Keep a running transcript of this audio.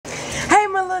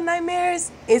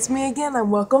Nightmares, it's me again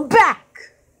and welcome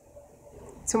back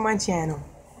to my channel.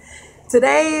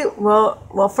 Today,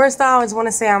 well first off, I just want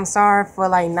to say I'm sorry for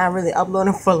not really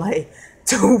uploading for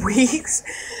 2 weeks.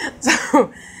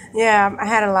 So yeah, I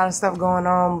had a lot of stuff going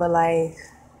on, but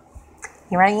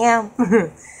here I am.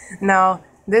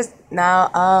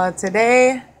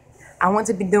 Today I want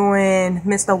to be doing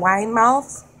Mr.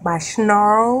 Widemouth by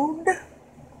Snarled.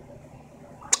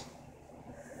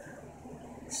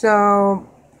 So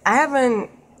I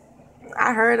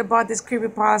heard about this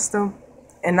creepypasta,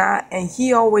 and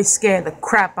he always scared the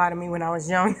crap out of me when I was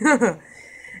young.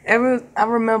 I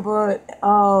remember,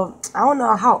 I don't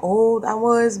know how old I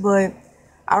was, but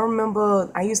I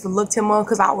remember I used to look him up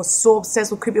because I was so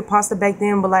obsessed with creepypasta back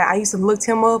then. But I used to look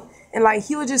him up, and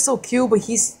he was just so cute, but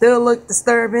he still looked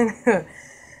disturbing.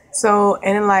 So,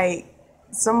 and then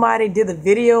somebody did a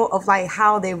video of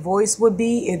how their voice would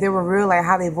be if they were real,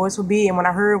 how their voice would be. And when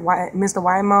I heard Mr.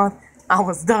 Widemouth, I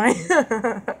was done.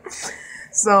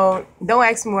 So don't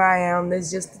ask me where I am.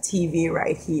 There's just the TV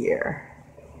right here.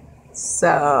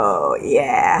 So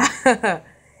yeah.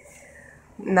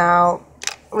 Now,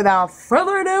 without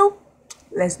further ado,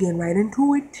 let's get right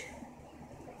into it.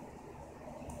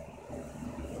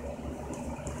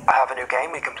 I have a new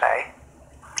game we can play.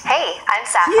 Hey, I'm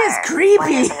Sapphire. He is creepy.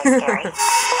 What is something scary?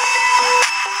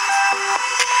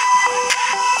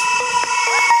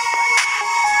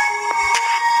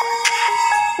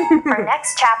 Our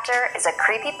next chapter is a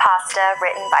creepypasta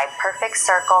written by Perfect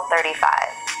Circle 35.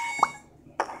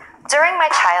 During my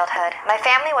childhood, my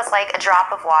family was like a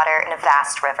drop of water in a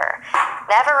vast river,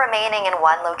 never remaining in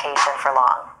one location for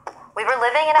long. We were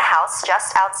living in a house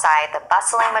just outside the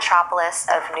bustling metropolis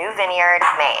of New Vineyard,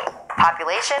 Maine.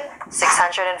 Population,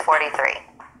 643.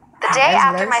 The day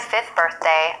after my 5th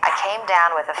birthday, I came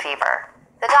down with a fever.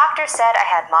 The doctor said I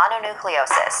had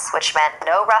mononucleosis, which meant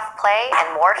no rough play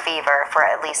and more fever for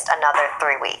at least another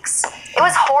 3 weeks. It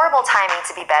was horrible timing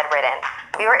to be bedridden.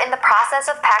 We were in the process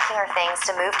of packing our things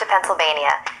to move to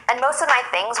Pennsylvania, and most of my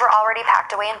things were already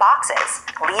packed away in boxes,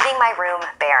 leaving my room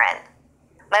barren.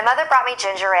 My mother brought me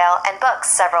ginger ale and books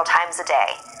several times a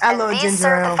day, and these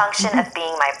served the function of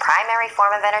being my primary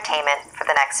form of entertainment for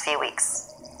the next few weeks.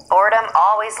 Boredom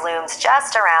always looms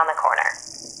just around the corner.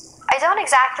 I don't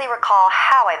exactly recall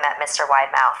how I met Mr.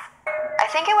 Widemouth. I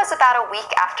think it was about a week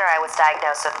after I was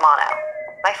diagnosed with mono.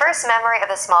 My first memory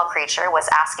of the small creature was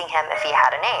asking him if he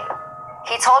had a name.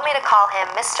 He told me to call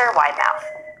him Mr. Widemouth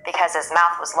because his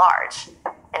mouth was large.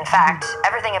 In fact,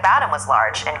 everything about him was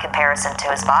large in comparison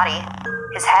to his body.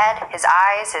 His head, his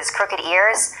eyes, his crooked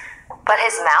ears, but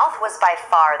his mouth was by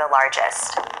far the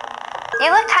largest. He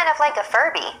looked kind of like a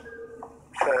Furby.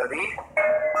 Furby?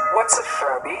 What's a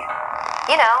Furby?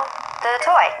 You know, the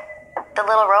toy. The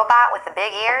little robot with the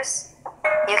big ears.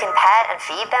 You can pet and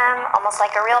feed them, almost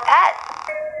like a real pet.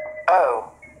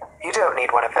 Oh, you don't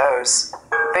need one of those.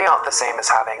 They aren't the same as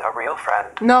having a real friend.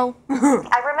 No.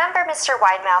 I remember Mr.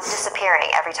 Widemouth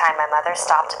disappearing every time my mother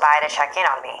stopped by to check in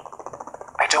on me.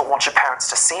 I don't want your parents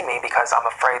to see me because I'm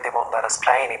afraid they won't let us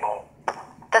play anymore.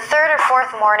 The 3rd or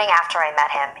 4th morning after I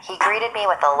met him, he greeted me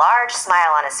with a large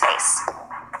smile on his face.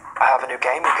 I have a new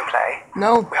game we can play.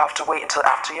 No. We have to wait until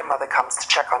after your mother comes to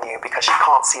check on you because she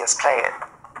can't see us play it.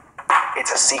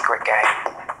 It's a secret game.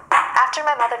 After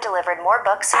my mother delivered more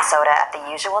books and soda at the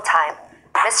usual time,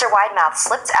 Mr. Widemouth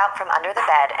slipped out from under the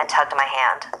bed and tugged my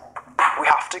hand. We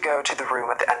have to go to the room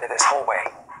at the end of this hallway.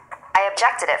 I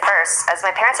objected at first, as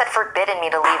my parents had forbidden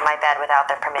me to leave my bed without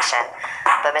their permission,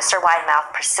 but Mr.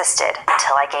 Widemouth persisted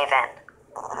until I gave in.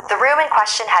 The room in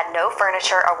question had no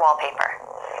furniture or wallpaper.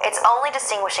 Its only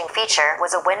distinguishing feature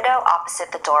was a window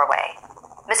opposite the doorway.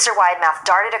 Mr. Widemouth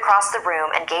darted across the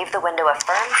room and gave the window a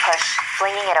firm push,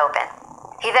 flinging it open.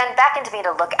 He then beckoned me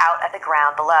to look out at the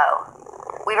ground below.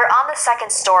 We were on the 2nd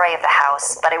story of the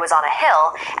house, but it was on a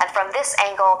hill, and from this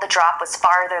angle, the drop was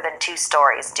farther than 2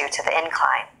 stories due to the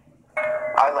incline.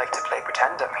 I like to play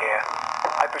pretend up here.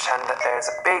 I pretend that there's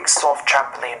a big soft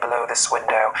trampoline below this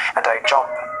window, and I jump.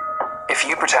 If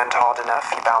you pretend hard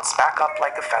enough, you bounce back up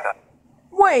like a feather.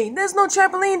 Wait, there's no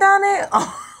trampoline down there?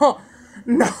 Oh,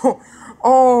 no.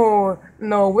 Oh,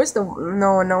 no, where's the...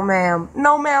 No, ma'am.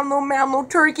 No, ma'am, no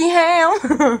turkey ham.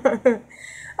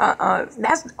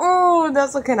 That's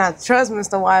what can I trust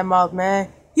Mr. Widemouth,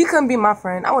 man. He couldn't be my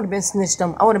friend. I would have been snitched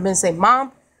him. I would have been saying,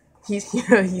 Mom, he's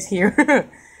here, he's here.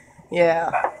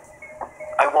 Yeah.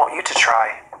 I want you to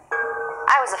try.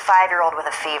 I was a 5-year-old with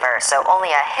a fever, so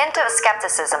only a hint of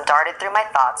skepticism darted through my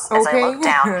thoughts as I looked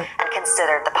down and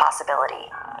considered the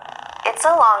possibility. It's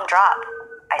a long drop,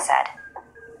 I said.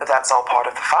 That's all part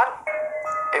of the fun.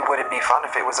 It wouldn't be fun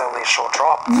if it was only a short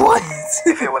drop. What?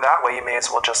 If it were that way, you may as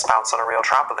well just bounce on a real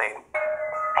trampoline.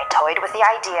 I toyed with the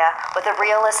idea, but the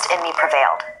realist in me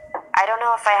prevailed. I don't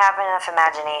know if I have enough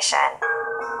imagination.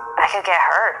 I could get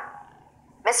hurt.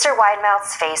 Mr.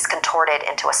 Widemouth's face contorted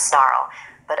into a snarl,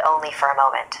 but only for a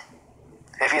moment.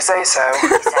 If you say so, He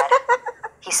said.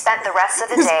 He spent the rest of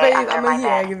the His day face, under my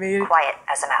bed, aggravated. quiet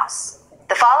as a mouse.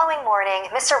 The following morning,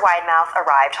 Mr. Widemouth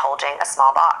arrived holding a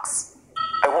small box.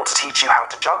 I want to teach you how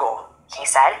to juggle. He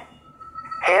said.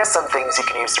 Here's some things you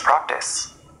can use to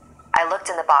practice. I looked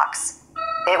in the box.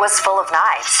 It was full of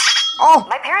knives. Oh.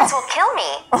 My parents will kill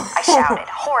me, I shouted,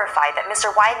 horrified that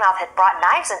Mr. Widemouth had brought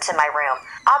knives into my room,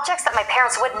 objects that my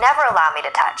parents would never allow me to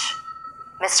touch.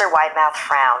 Mr. Widemouth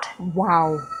frowned.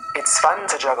 Wow. It's fun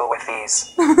to juggle with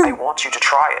these. I want you to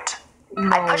try it.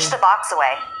 No. I pushed the box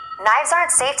away. Knives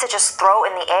aren't safe to just throw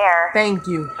in the air. Thank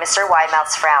you. Mr.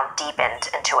 Widemouth's frown deepened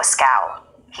into a scowl.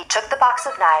 He took the box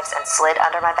of knives and slid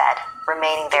under my bed,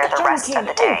 remaining there the rest of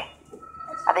the day.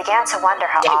 I began to wonder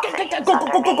how often he was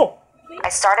under me. I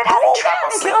started having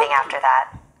trouble sleeping after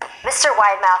that. Mr.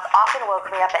 Widemouth often woke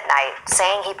me up at night,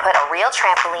 saying he put a real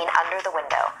trampoline under the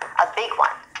window, a big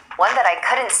one that I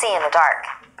couldn't see in the dark.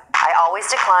 I always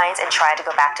declined and tried to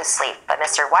go back to sleep, but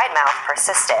Mr. Widemouth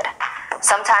persisted.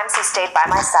 Sometimes he stayed by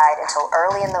my side until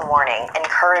early in the morning,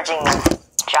 encouraging me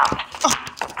to jump.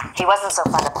 He wasn't so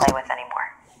fun to play with anymore.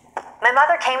 My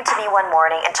mother came to me one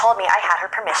morning and told me I had her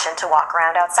permission to walk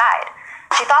around outside.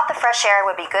 She thought the fresh air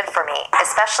would be good for me,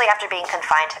 especially after being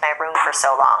confined to my room for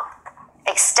so long.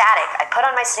 Ecstatic, I put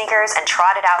on my sneakers and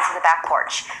trotted out to the back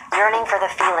porch, yearning for the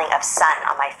feeling of sun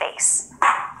on my face.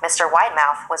 Mr.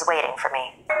 Widemouth was waiting for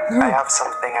me. I have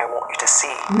something I want you to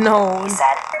see. No. He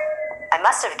said. I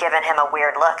must have given him a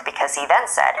weird look because he then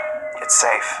said, It's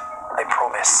safe. I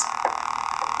promise.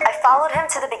 I followed him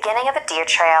to the beginning of a deer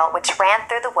trail which ran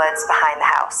through the woods behind the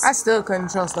house. I still couldn't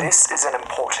trust him. This is an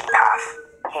important path.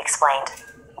 He explained.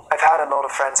 I've had a lot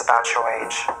of friends about your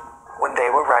age. When they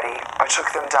were ready, I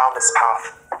took them down this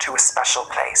path to a special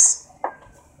place.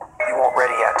 You aren't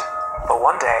ready yet, but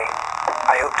one day,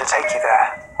 I hope to take you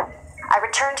there. I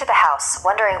returned to the house,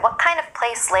 wondering what kind of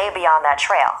place lay beyond that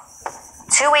trail.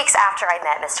 2 weeks after I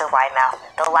met Mr. Widemouth,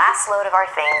 the last load of our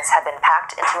things had been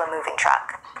packed into a moving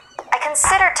truck. I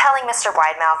considered telling Mr.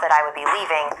 Widemouth that I would be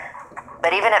leaving,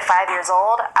 but even at 5 years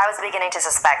old, I was beginning to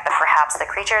suspect that perhaps the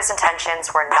creature's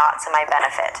intentions were not to my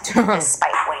benefit,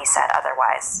 despite what he said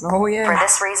otherwise. Oh, yeah. For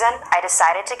this reason, I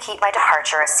decided to keep my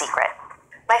departure a secret.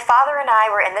 My father and I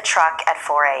were in the truck at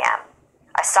 4 a.m.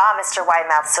 I saw Mr.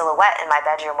 Widemouth's silhouette in my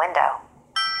bedroom window.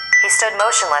 He stood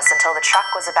motionless until the truck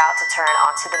was about to turn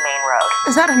onto the main road.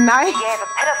 Is that a knife? He gave a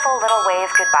pitiful little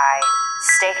wave goodbye,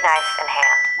 steak knife in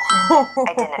hand.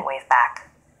 I didn't wave back.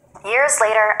 Years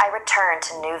later, I returned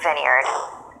to New Vineyard.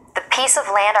 The piece of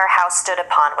land our house stood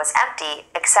upon was empty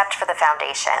except for the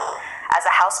foundation, as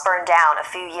a house burned down a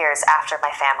few years after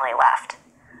my family left.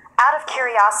 Out of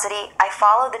curiosity, I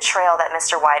followed the trail that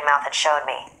Mr. Widemouth had shown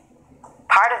me.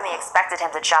 Part of me expected him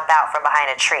to jump out from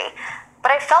behind a tree, but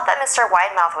I felt that Mr.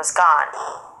 Widemouth was gone,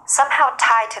 somehow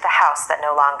tied to the house that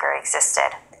no longer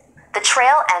existed. The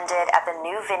trail ended at the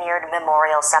New Vineyard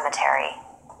Memorial Cemetery.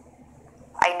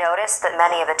 I noticed that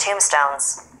many of the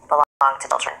tombstones belong to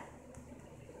children.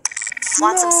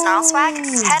 Want some Snarl swag?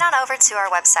 Head on over to our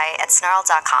website at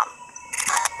snarled.com.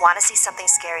 Want to see something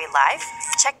scary live?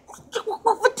 Check.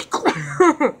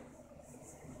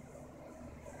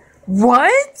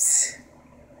 What?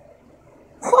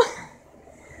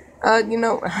 You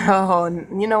know, oh,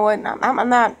 you know what? I'm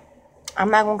not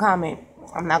gonna comment.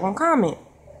 I'm not gonna comment.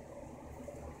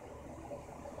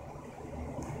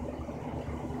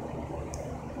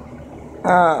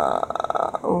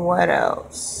 What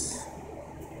else?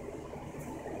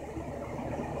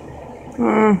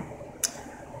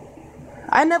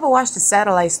 I never watched the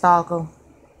Satellite Stalker.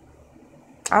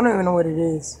 I don't even know what it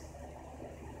is.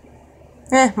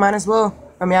 Might as well.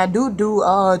 I mean, I do 2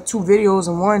 videos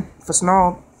in one for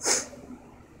Snarled.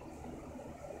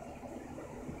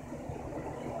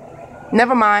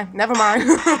 Never mind.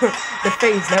 The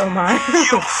face, never mind.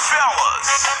 Yo,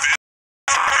 fellas.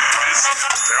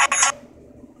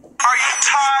 Are you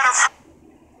tired of...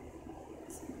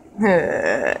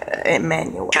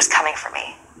 Emmanuel. She was coming for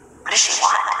me. What does she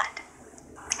want?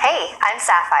 Hey, I'm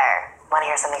Sapphire. Want to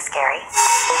hear something scary?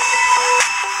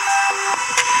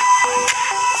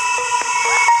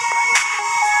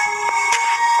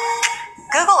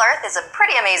 Google Earth is a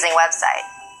pretty amazing website,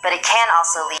 but it can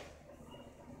also lead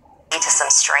to some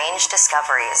strange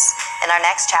discoveries. In our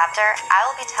next chapter, I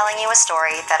will be telling you a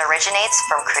story that originates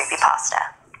from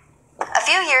creepypasta. A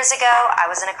few years ago, I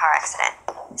was in a car accident.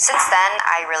 Since then,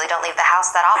 I really don't leave the house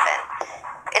that often.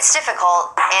 It's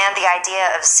difficult, and the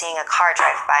idea of seeing a car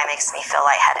drive by makes me feel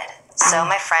lightheaded. So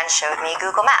my friend showed me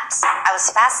Google Maps. I was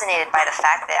fascinated by the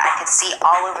fact that I could see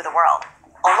all over the world,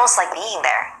 almost like being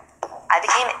there. I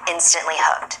became instantly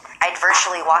hooked. I'd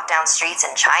virtually walk down streets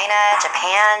in China,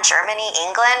 Japan, Germany,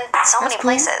 England, so many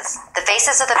places. The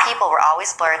faces of the people were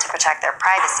always blurred to protect their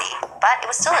privacy, but it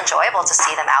was still enjoyable to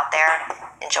see them out there,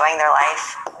 enjoying their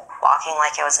life, walking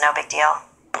like it was no big deal.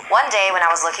 One day when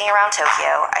I was looking around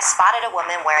Tokyo, I spotted a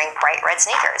woman wearing bright red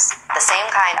sneakers, the same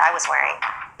kind I was wearing.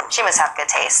 She must have good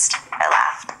taste. I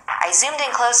laughed. I zoomed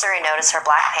in closer and noticed her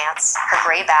black pants, her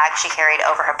gray bag she carried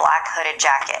over her black hooded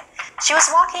jacket. She was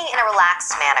walking in a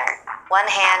relaxed manner, one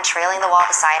hand trailing the wall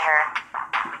beside her.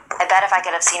 I bet if I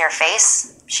could have seen her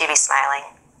face, she'd be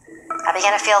smiling. I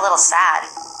began to feel a little sad.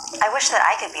 I wish that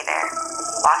I could be there,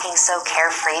 walking so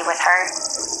carefree with her.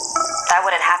 That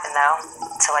wouldn't happen though,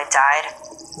 till I died.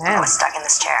 I was stuck in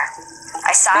this chair.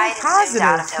 I sighed and zoomed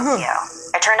out of Tokyo.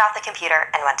 I turned off the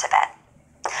computer and went to bed.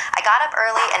 I got up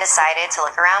early and decided to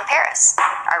look around Paris.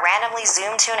 I randomly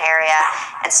zoomed to an area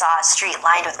and saw a street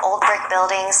lined with old brick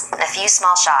buildings and a few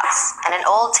small shops and an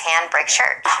old tan brick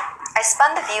church. I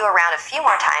spun the view around a few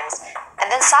more times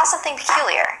and then saw something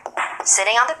peculiar.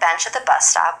 Sitting on the bench at the bus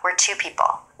stop were two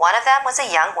people. One of them was a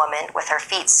young woman with her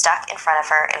feet stuck in front of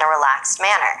her in a relaxed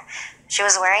manner. She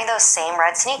was wearing those same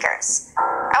red sneakers.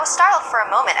 I was startled for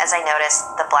a moment as I noticed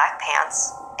the black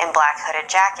pants and black hooded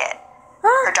jacket.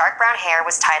 Her dark brown hair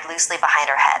was tied loosely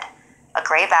behind her head. A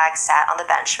gray bag sat on the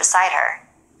bench beside her.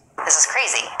 This is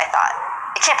crazy, I thought.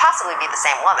 It can't possibly be the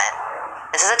same woman.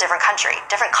 This is a different country,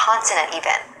 different continent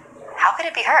even. How could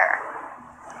it be her?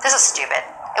 This is stupid.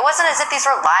 It wasn't as if these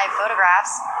were live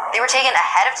photographs. They were taken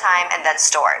ahead of time and then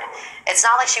stored. It's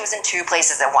not like she was in two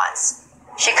places at once.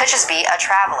 She could just be a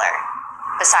traveler.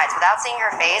 Besides, without seeing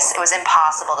her face, it was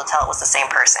impossible to tell it was the same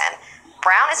person.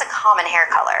 Brown is a common hair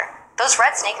color. Those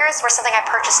red sneakers were something I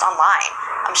purchased online.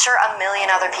 I'm sure a million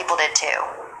other people did too.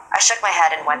 I shook my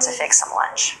head and went to fix some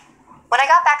lunch. When I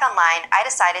got back online, I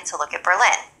decided to look at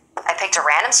Berlin. I picked a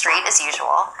random street as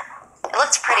usual. It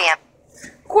looked pretty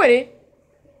Quit it.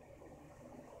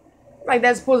 Like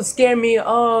that's supposed to scare me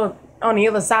on the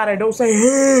other side of the door say,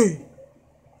 hey!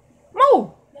 Move!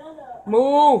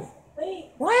 Move! Wait,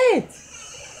 What?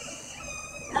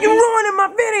 You ruining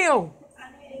my video! I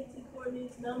need to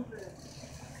coordinate number.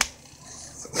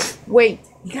 Wait.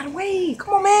 You gotta wait.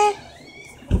 Come on, man.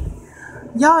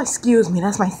 Y'all excuse me.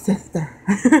 That's my sister.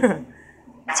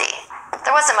 empty.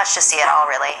 There wasn't much to see at all,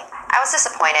 really. I was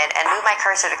disappointed and moved my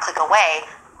cursor to click away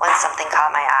when something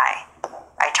caught my eye.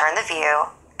 I turned the view,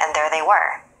 and there they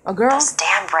were. A girl? Those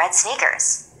damn red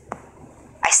sneakers.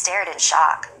 I stared in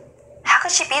shock. How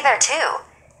could she be there too?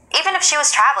 Even if she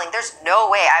was traveling, there's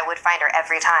no way I would find her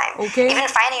every time. Okay. Even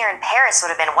finding her in Paris would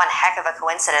have been one heck of a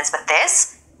coincidence, but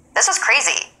this was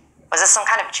crazy. Was this some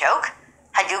kind of joke?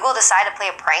 Had Google decided to play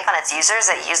a prank on its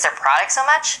users that use their product so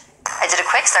much? I did a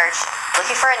quick search,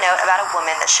 looking for a note about a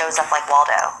woman that shows up like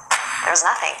Waldo. There was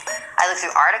nothing. I looked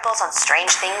through articles on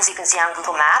strange things you can see on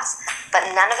Google Maps, but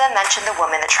none of them mentioned the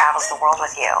woman that travels the world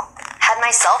with you. Had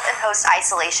my self-imposed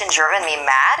isolation driven me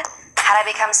mad? Had I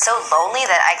become so lonely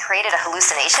that I created a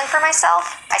hallucination for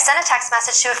myself? I sent a text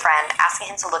message to a friend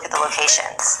asking him to look at the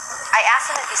locations. I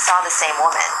asked him if he saw the same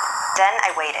woman. Then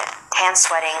I waited, hands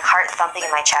sweating, heart thumping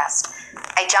in my chest.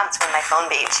 I jumped when my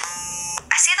phone beeped.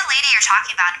 I see the lady you're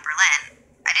talking about in Berlin.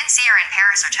 I didn't see her in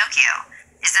Paris or Tokyo.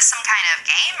 Is this some kind of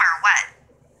game or what?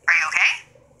 Are you okay?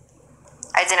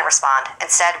 I didn't respond,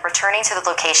 instead returning to the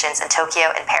locations in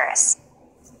Tokyo and Paris.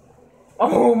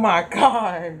 Oh my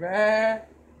god, man.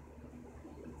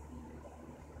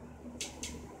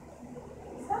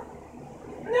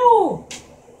 No.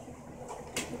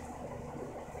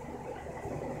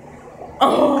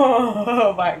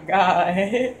 Oh my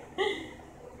god.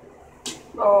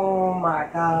 Oh my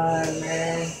god,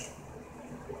 man.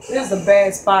 This is a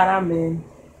bad spot I'm in.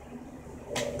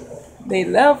 They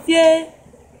left yet?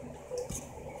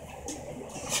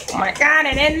 Oh my god,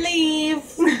 and then leave.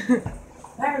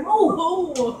 Hey, move.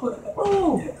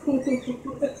 Move.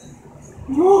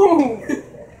 Move.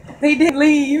 They didn't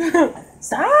leave.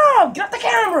 Stop! Get off the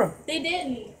camera! They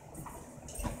didn't.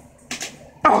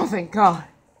 Oh, thank God.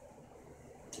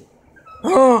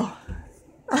 Oh.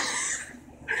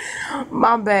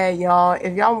 My bad, y'all.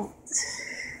 If y'all...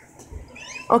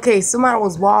 Okay, somebody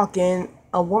was walking.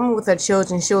 A woman with her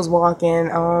children, she was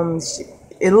walking.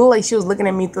 It looked like she was looking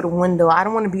at me through the window. I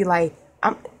don't want to be like...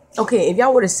 Okay, if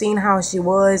y'all would have seen how she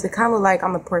was, it kind of looked like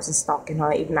I'm the person stalking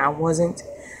her, even though I wasn't.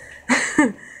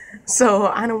 So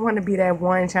I don't want to be that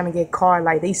one trying to get caught.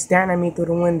 Like, they staring at me through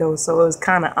the window, so it was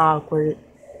kind of awkward.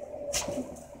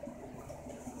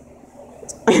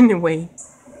 Anyway.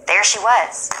 There she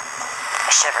was.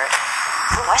 I shivered.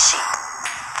 Who was she?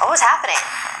 What was happening?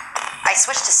 I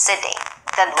switched to Sydney,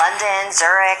 then London,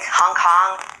 Zurich, Hong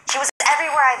Kong. She was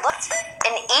everywhere I looked.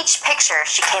 In each picture,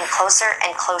 she came closer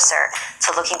and closer to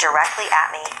looking directly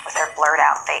at me with her blurred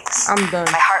out face. I'm done.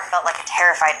 My heart felt like a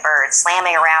terrified bird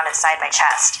slamming around inside my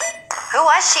chest. Who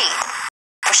was she?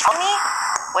 Was she following me?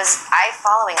 Was I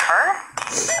following her?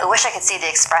 I wish I could see the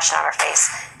expression on her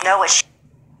face, know what she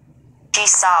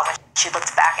saw when she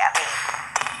looked back at me.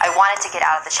 I wanted to get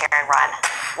out of the chair and run.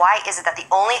 Why is it that the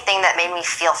only thing that made me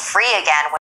feel free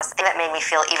again was the thing that made me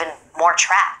feel even more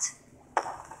trapped?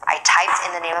 I typed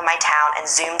in the name of my town and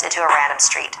zoomed into a random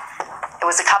street. It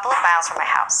was a couple of miles from my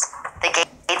house. The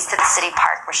gates to the city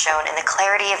park were shown in the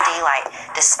clarity of daylight,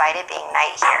 despite it being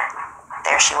night here.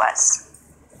 There she was.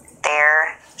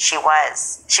 There she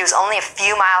was. She was only a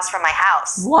few miles from my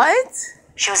house. What?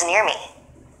 She was near me,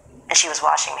 and she was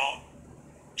watching me.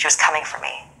 She was coming for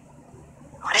me.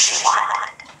 What did she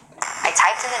want? I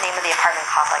typed in the name of the apartment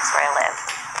complex where I live.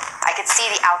 I could see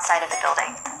the outside of the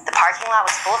building. The parking lot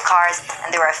was full of cars,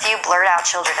 and there were a few blurred out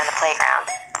children in the playground.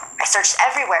 I searched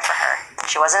everywhere for her.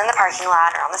 She wasn't in the parking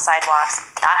lot or on the sidewalks,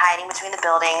 not hiding between the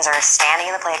buildings or standing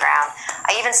in the playground.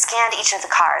 I even scanned each of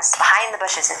the cars, behind the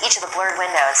bushes, and each of the blurred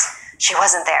windows. She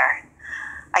wasn't there.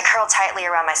 I curled tightly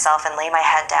around myself and laid my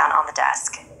head down on the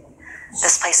desk.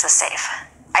 This place was safe.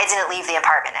 I didn't leave the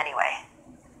apartment anyway.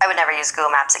 I would never use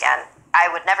Google Maps again. I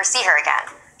would never see her again.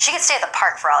 She could stay at the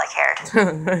park for all I cared.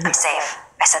 I'm safe,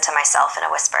 I said to myself in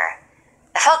a whisper.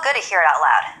 It felt good to hear it out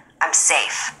loud. I'm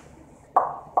safe.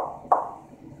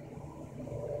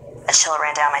 A chill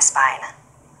ran down my spine.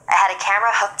 I had a camera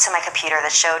hooked to my computer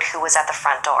that showed who was at the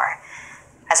front door.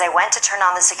 As I went to turn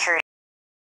on the security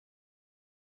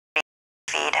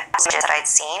feed, images that I'd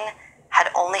seen had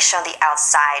only shown the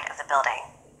outside of the building.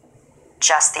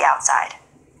 Just the outside.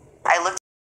 I looked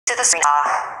to the screen,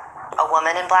 a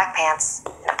woman in black pants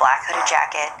and a black hooded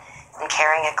jacket and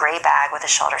carrying a gray bag with a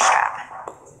shoulder strap.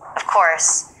 Of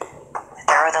course,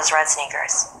 there were those red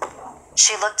sneakers.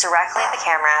 She looked directly at the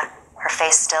camera, her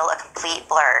face still a complete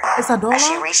blur, Is that door as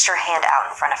she locked? reached her hand out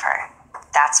in front of her.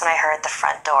 That's when I heard the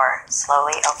front door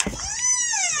slowly open.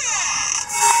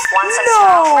 Want some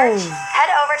Snarled merch? Head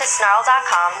over to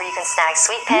Snarled.com where you can snag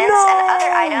sweet pins and other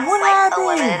items what like happened? a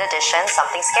limited edition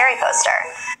Something Scary poster.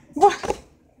 What?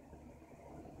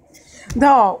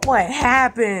 Dog, what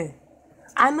happened?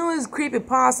 I know it's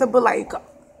creepypasta, but like,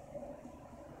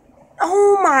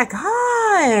 oh my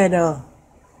god.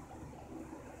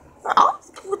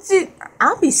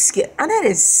 I'll be scared. That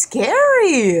is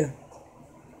scary.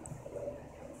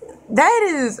 That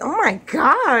is, oh my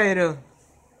god.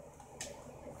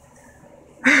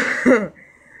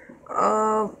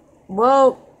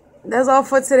 Well, that's all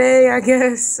for today, I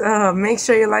guess. Make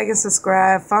sure you like and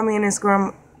subscribe. Follow me on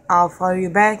Instagram. I'll follow you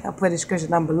back. I'll put the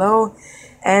description down below.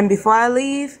 And before I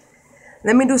leave,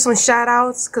 let me do some shout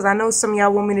outs because I know some of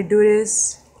y'all want me to do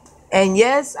this. And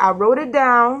yes, I wrote it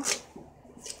down.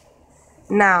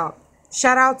 Now,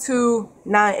 shout out to,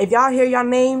 now if y'all hear y'all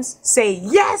names, say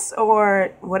yes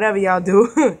or whatever y'all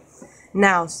do.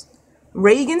 Now,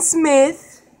 Reagan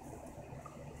Smith,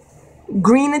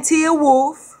 Green and Tia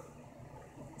Wolf,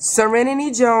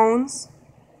 Serenity Jones,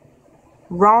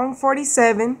 Wrong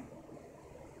 47,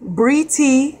 Bree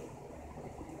T,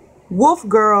 Wolf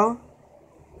Girl,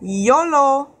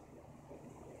 YOLO,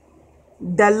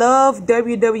 The Love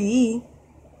WWE,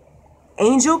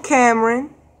 Angel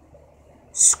Cameron,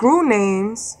 Screw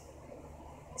Names,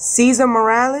 Caesar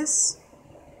Morales,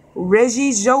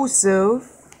 Reggie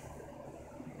Joseph,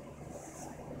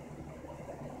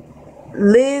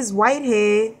 Liz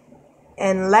Whitehead,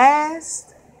 and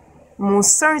last,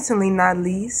 most certainly not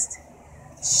least,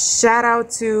 shout out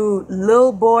to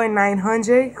Lil Boy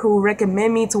 900 who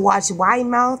recommended me to watch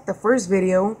Widemouth, the first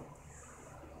video.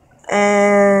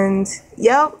 And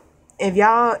yep, if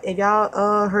y'all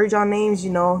heard y'all names,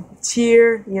 you know,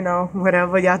 cheer, you know,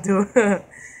 whatever y'all do.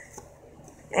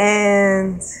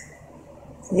 And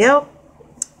yep.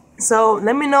 So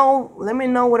let me know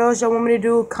what else y'all want me to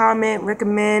do. Comment,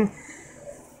 recommend,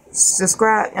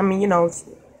 subscribe. I mean, you know,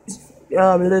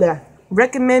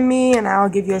 recommend me and I'll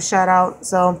give you a shout out.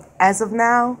 So as of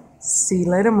now, see you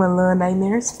later, my little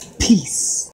nightmares. Peace.